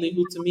Stanley,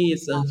 who to me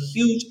is a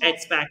huge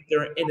X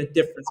factor and a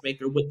difference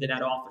maker within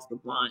that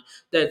offensive line.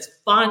 That's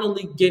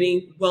finally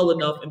getting well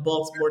enough in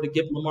Baltimore to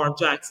give Lamar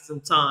Jackson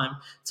some time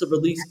to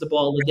release the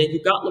ball. And then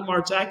you got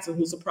Lamar Jackson,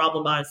 who's a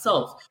problem by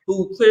himself,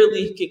 who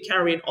clearly can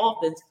carry an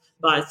offense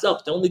by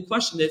itself. The only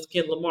question is,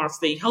 can Lamar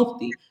stay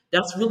healthy?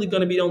 That's really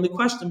going to be the only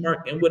question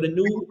mark. And with a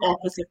new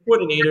offensive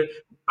coordinator,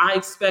 I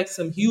expect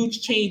some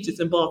huge changes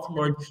in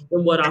Baltimore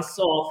than what I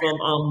saw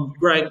from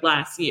Greg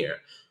last year.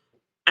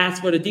 As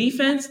for the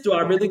defense, do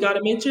I really got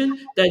to mention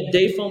that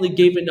they've only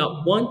given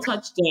up one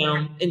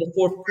touchdown in the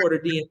fourth quarter?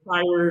 The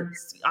entire,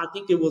 I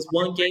think it was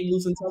one game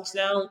losing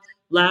touchdown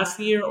last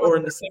year or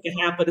in the second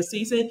half of the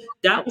season.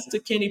 That was to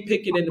Kenny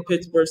Pickett and the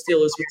Pittsburgh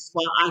Steelers, which is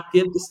why I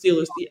give the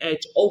Steelers the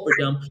edge over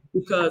them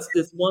because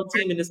there's one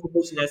team in this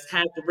division that's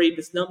had the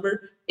Ravens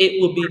number. It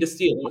will be the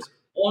Steelers.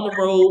 On the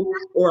road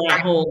or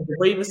at home, the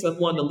Ravens have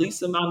won the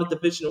least amount of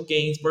divisional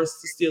games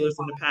versus the Steelers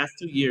in the past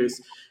 2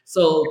 years.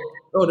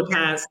 Or the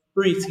past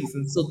 3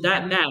 seasons. So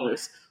that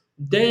matters.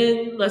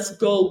 Then let's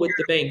go with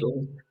the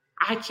Bengals.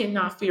 I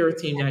cannot fear a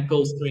team that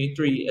goes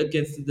 3-3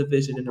 against the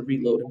division in the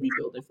reload and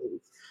rebuilding phase.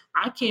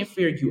 I can't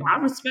fear you. I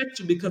respect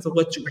you because of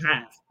what you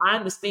have. I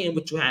understand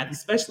what you have,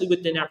 especially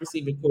within that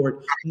receiving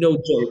cord. No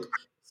joke.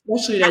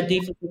 Especially that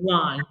defensive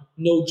line.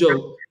 No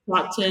joke.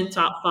 Top 10,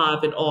 top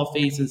 5 in all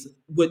phases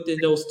within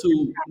those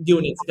two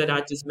units that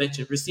I just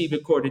mentioned, receiving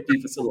cord and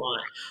defensive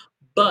line.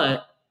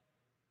 But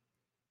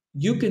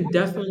You can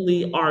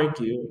definitely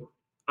argue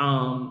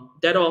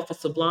that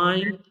offensive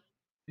line,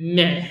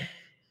 meh.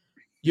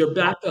 Your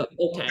backup,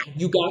 okay.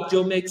 You got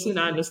Joe Mixon.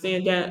 I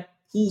understand that.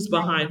 Who's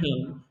behind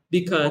him?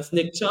 Because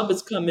Nick Chubb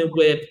is coming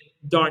with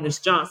Darnell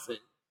Johnson.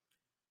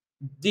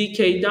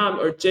 DK Dom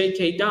or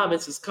JK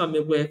Dobbins is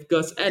coming with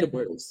Gus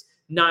Edwards.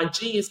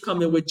 Najee is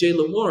coming with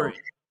Jalen Warren.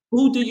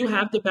 Who do you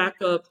have to back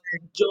up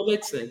Joe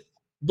Mixon?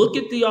 Look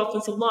at the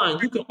offensive line.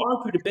 You can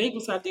argue the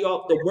Bengals have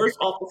the worst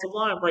offensive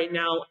line right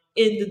now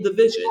in the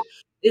division.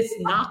 It's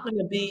not going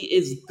to be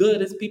as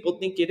good as people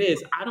think it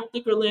is. I don't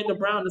think Orlando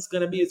Brown is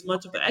going to be as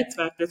much of an X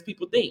factor as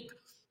people think.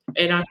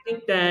 And I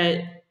think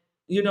that,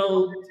 you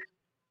know,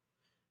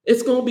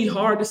 it's going to be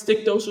hard to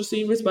stick those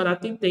receivers, but I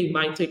think they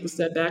might take a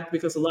step back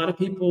because a lot of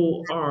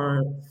people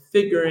are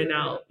figuring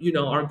out,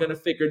 are going to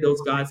figure those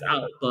guys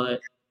out.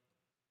 But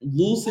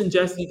losing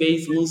Jesse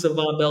Bates, losing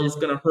Von Bell is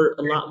going to hurt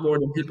a lot more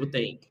than people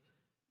think.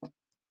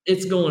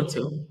 It's going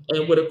to.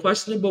 And with a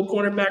questionable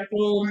cornerback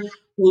room,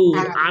 who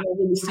I don't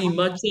really see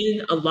much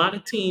in, a lot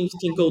of teams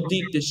can go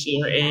deep this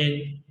year,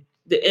 and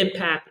the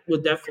impact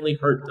will definitely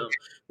hurt them.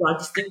 So I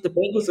just think the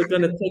Bengals are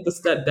going to take a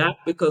step back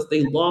because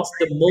they lost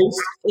the most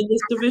in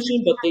this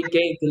division, but they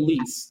gained the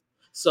least.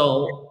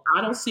 So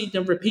I don't see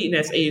them repeating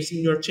as AFC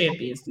New York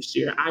champions this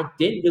year. I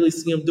didn't really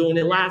see them doing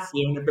it last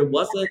year, and if it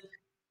wasn't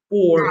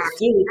for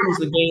Syracuse,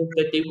 the games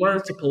that they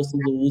weren't supposed to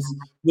lose,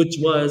 which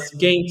was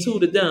game two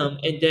to them,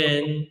 and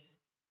then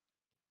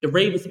the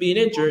Ravens being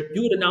injured,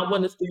 you would have not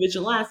won this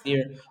division last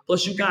year.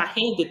 Plus, you got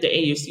handed the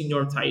AFC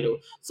North title.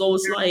 So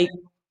it's like,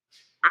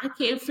 I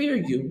can't fear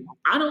you.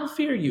 I don't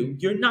fear you.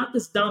 You're not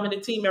this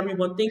dominant team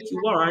everyone thinks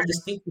you are. I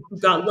just think that you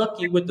got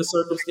lucky with the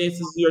circumstances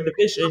of your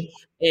division,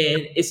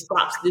 and it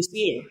stops this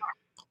year.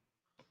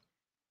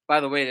 By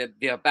the way,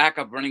 the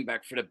backup running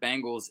back for the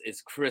Bengals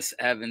is Chris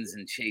Evans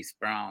and Chase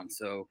Brown.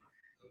 So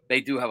they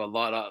do have a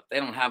lot of. They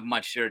don't have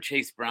much there.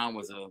 Chase Brown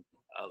was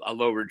a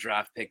lower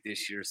draft pick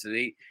this year, so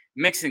they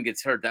Mixon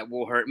gets hurt. That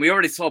will hurt. And we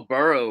already saw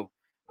Burrow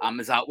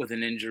is out with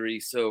an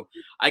injury, so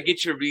I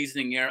get your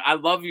reasoning here. I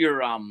love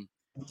your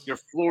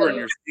floor and The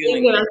your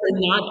thing ceiling. that I could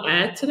not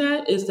add to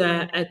that is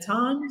that at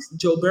times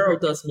Joe Burrow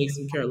does make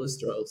some careless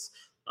throws.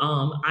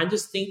 I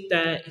just think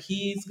that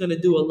he's going to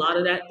do a lot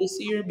of that this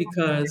year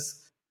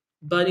because,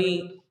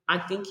 buddy, I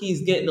think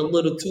he's getting a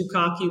little too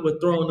cocky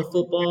with throwing the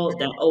football.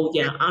 That oh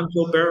yeah, I'm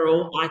Joe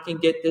Burrow, I can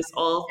get this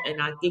off,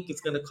 and I think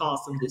it's going to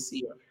cost him this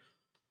year.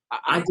 I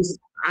I just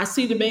I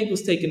see the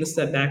Bengals taking a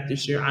step back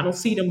this year. I don't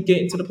see them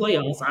getting to the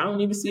playoffs. I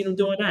don't even see them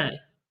doing that.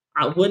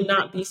 I would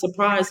not be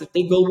surprised if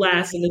they go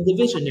last in the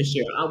division this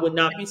year. I would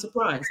not be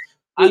surprised.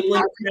 I,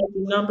 Cleveland has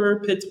the number,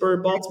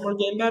 Pittsburgh, Baltimore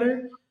getting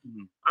better.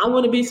 I I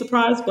wouldn't be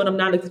surprised, but I'm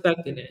not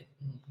expecting it.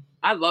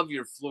 I love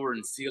your floor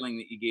and ceiling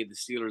that you gave the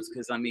Steelers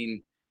because I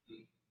mean,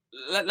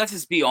 let's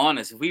just be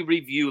honest. If we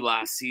review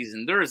last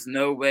season, there is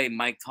no way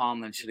Mike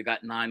Tomlin should have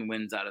got 9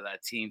 wins out of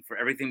that team for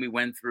everything we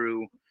went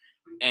through.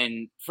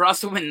 And for us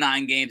to win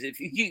 9 games, if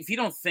you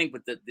don't think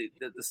with the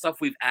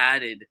stuff we've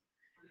added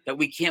that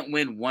we can't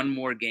win one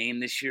more game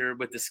this year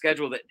with the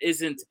schedule that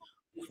isn't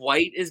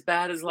quite as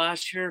bad as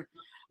last year,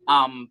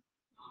 um,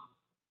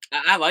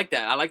 I like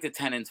that. I like the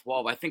 10 and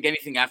 12. I think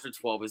anything after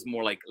 12 is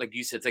more like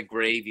you said, it's like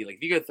gravy. Like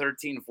if you go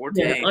 13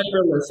 14, Yeah, hey,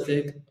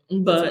 unrealistic.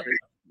 that's But great.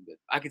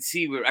 I could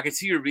see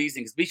your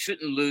reasoning because we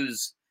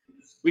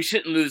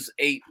shouldn't lose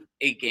eight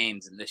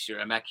games in this year.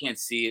 I mean, I can't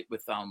see it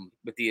with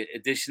the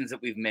additions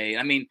that we've made.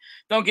 I mean,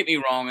 don't get me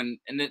wrong,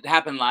 and it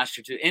happened last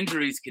year too.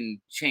 Injuries can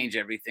change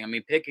everything. I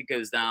mean, Pickett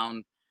goes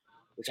down,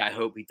 which I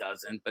hope he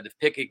doesn't. But if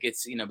Pickett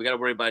gets, we got to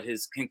worry about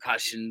his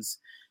concussions.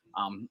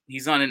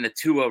 He's not in the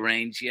 2-0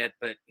 range yet,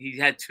 but he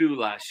had 2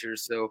 last year.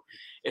 So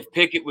if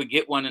Pickett would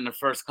get one in the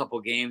first couple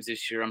games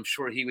this year, I'm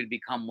sure he would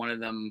become one of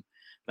them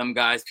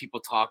guys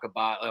people talk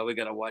about. Oh, we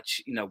got to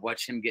watch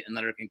him get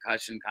another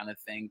concussion kind of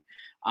thing.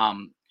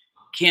 Um,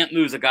 can't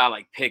lose a guy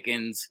like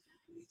Pickens.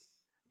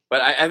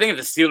 But I think if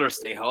the Steelers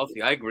stay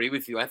healthy, I agree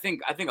with you. I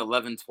think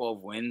 11, 12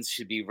 wins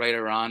should be right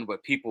around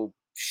what people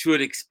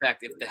should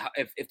expect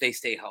if they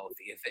stay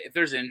healthy. If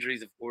there's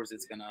injuries, of course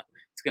it's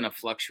gonna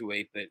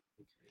fluctuate. But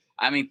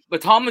I mean,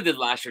 but Tomlin did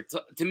last year.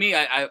 To me,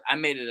 I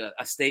made it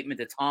a statement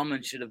that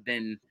Tomlin should have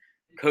been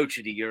coach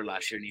of the year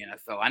last year in the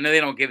NFL. I know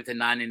they don't give it to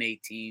 9 and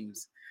 8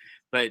 teams,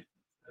 but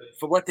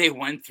for what they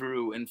went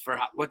through and for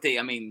what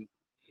I mean,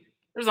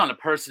 there's not a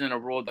person in the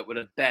world that would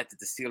have bet that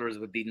the Steelers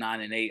would be 9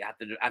 and 8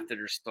 after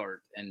their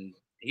start, and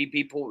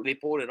they pulled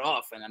it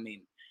off, and I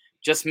mean,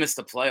 just missed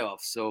the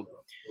playoffs. So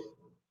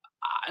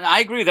and I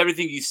agree with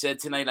everything you said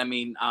tonight. I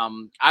mean,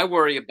 I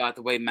worry about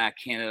the way Matt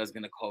Canada is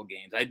going to call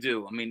games. I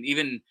do. I mean,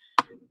 even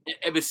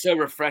it was so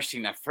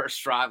refreshing that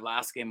first drive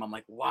last game. I'm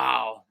like,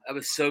 wow, that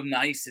was so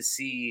nice to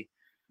see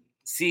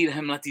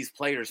him let these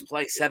players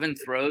play 7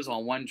 throws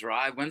on one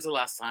drive. When's the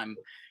last time?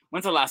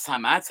 When's the last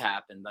time that's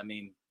happened? I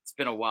mean, it's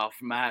been a while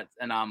from that.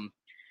 And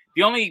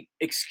the only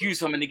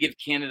excuse I'm going to give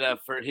Canada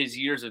for his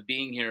years of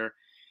being here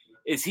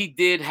is he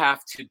did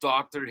have to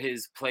doctor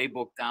his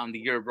playbook down the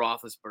year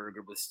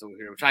Roethlisberger was still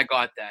here, which I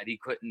got that. He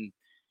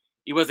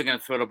wasn't going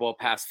to throw the ball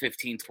past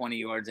 15, 20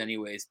 yards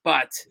anyways.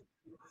 But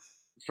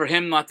for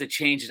him not to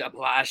change it up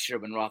last year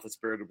when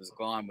Roethlisberger was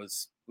gone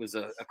was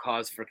a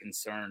cause for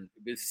concern.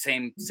 It was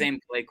the same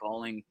play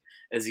calling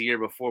as the year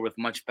before with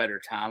much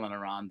better talent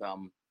around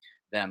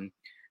them.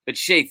 But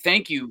Shay,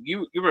 thank you.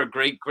 You were a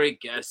great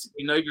guest.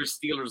 You know your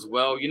Steelers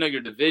well. You know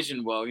your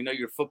division well. You know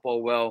your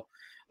football well.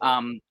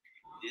 Um,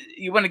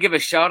 you want to give a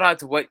shout out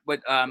to what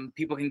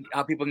people can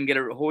how people can get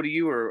a hold of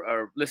you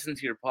or listen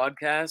to your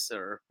podcast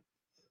or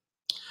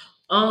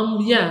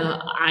Yeah,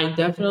 I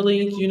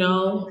definitely,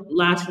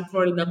 last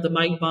recording of the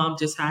Mike Bomb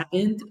just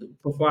happened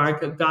before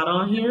got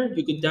on here.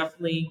 You can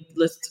definitely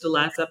listen to the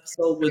last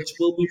episode, which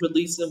will be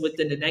releasing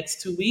within the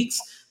next 2 weeks.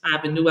 I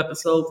have a new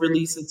episode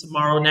releasing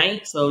tomorrow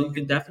night, so you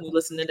can definitely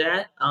listen to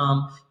that.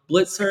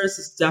 Blitzherz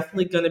is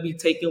definitely going to be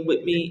taken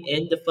with me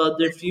in the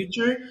further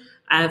future,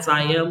 as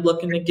I am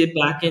looking to get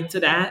back into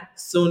that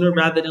sooner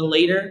rather than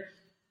later.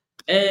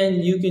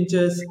 And you can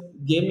just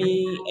give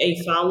me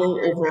a follow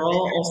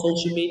overall on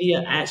social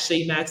media at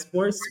Shay Max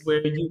Sports,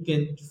 where you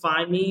can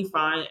find me,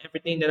 find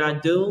everything that I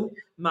do,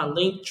 my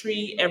link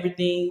tree,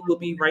 everything will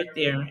be right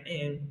there.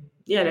 And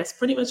yeah, that's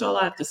pretty much all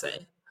I have to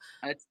say.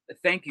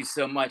 Thank you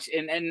so much.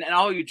 And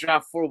all you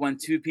Draft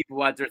 412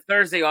 people out there,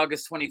 Thursday,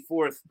 August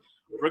 24th,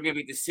 we're going to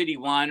be at the City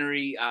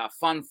Winery,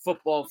 fun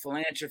football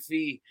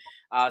philanthropy,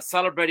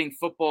 celebrating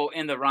football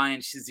in the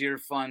Ryan Shazier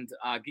Fund.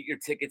 Get your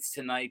tickets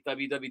tonight,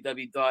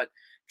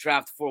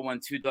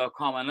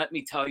 www.draft412.com. And let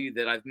me tell you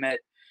that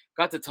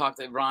got to talk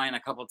to Ryan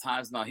a couple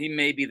times now. He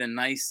may be the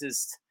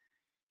nicest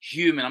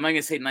human. I'm not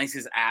going to say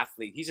nicest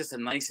athlete. He's just the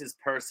nicest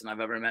person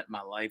I've ever met in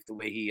my life.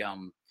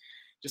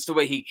 Just the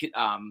way he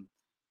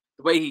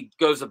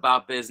goes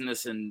about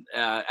business. And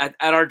at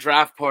our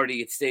draft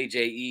party at Stage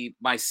AE,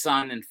 my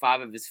son and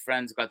 5 of his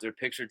friends got their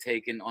picture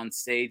taken on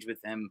stage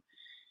with him,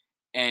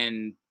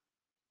 and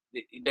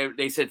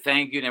they said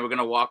thank you, and they were going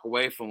to walk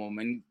away from him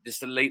and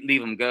just to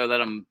leave him go, let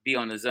him be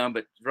on his own.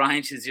 But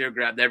Ryan Shazier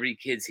grabbed every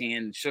kid's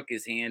hand, shook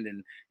his hand,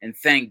 and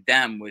thanked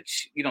them,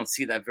 which you don't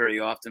see that very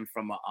often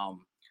from a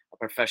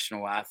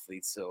professional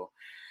athlete. So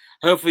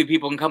hopefully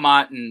people can come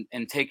out and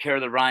take care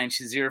of the Ryan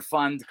Shazier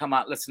Fund, come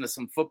out, listen to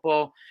some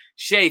football.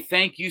 Shay,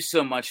 thank you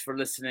so much for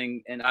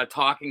listening and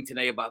talking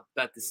today about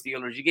the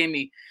Steelers. You gave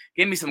me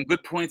some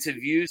good points of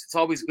views. It's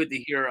always good to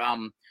hear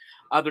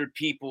other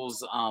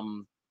people's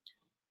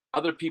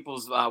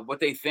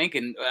what they think,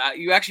 and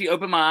you actually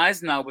opened my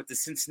eyes now with the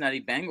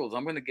Cincinnati Bengals.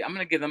 I'm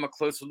gonna give them a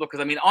closer look,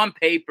 because I mean, on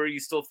paper you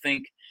still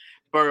think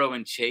Burrow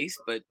and Chase,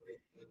 but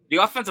the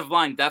offensive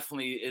line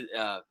definitely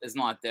is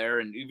not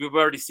there, and we've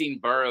already seen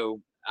Burrow.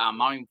 I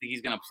don't even think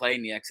he's going to play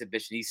in the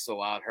exhibition. He's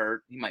so out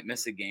hurt. He might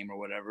miss a game or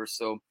whatever.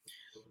 So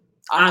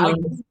I I,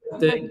 don't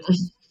think.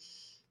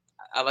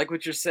 I like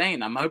what you're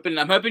saying. I'm hoping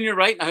you're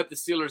right, and I hope the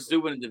Steelers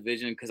do win a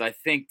division, because I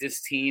think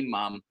this team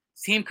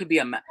could be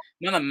one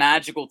of the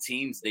magical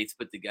teams they've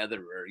put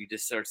together, where you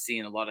just start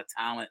seeing a lot of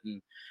talent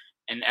and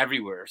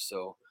everywhere.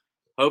 So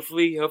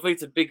hopefully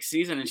it's a big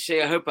season. And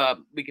Shay, I hope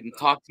we can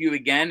talk to you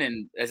again,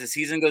 and as the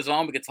season goes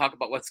on, we can talk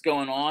about what's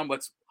going on,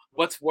 what's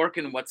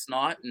working and what's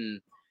not,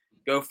 and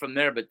go from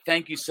there. But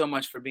thank you so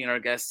much for being our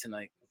guest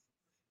tonight.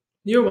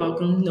 You're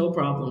welcome. No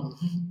problem.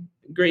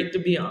 Great to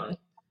be on.